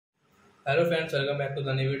Hello friends, welcome back to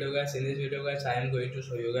the new video guys. In this video guys, I am going to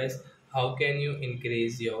show you guys how can you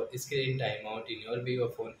increase your screen timeout in your vivo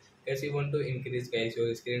phone. Guys, you want to increase guys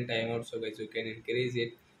your screen timeout, so guys you can increase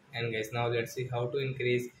it. And guys, now let's see how to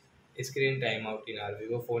increase screen timeout in our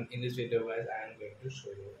vivo phone. In this video guys, I am going to show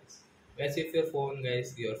you guys. Guys, if your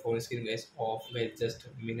phone screen guys off guys just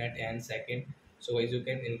minute and second, so guys you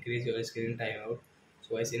can increase your screen timeout.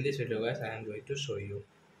 So guys, in this video guys, I am going to show you.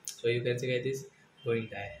 So you can see guys this going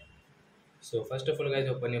die. So first of all guys,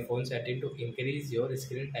 open your phone setting to increase your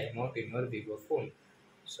screen timeout in your vivo phone.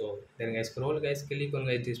 So then guys, scroll guys, click on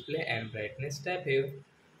guys display and brightness tab here.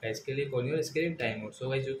 Guys, click on your screen timeout. So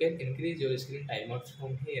guys, you can increase your screen timeout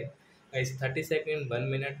from here. Guys, 30 seconds, 1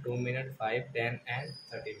 minute, 2 minute, 5, 10 and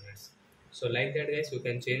 30 minutes. So like that guys, you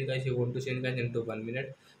can change guys, you want to change guys into 1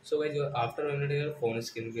 minute. So guys, after 1 minute your phone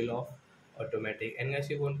screen will off automatic. And guys,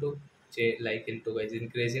 you want to change like into guys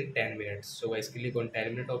increase in 10 minutes. So guys, click on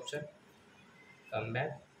 10-minute option, come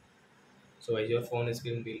back. So as your phone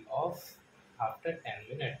screen will off after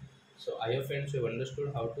 10 minutes. So I hope friends you have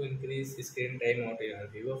understood how to increase screen time on your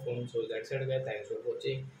vivo phone. So that's it guys, thanks for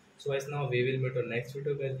watching. So as now we will meet on next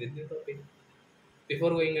video guys with new topic. Before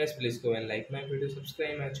going guys, please go and like my video,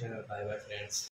 subscribe my channel. Bye bye friends.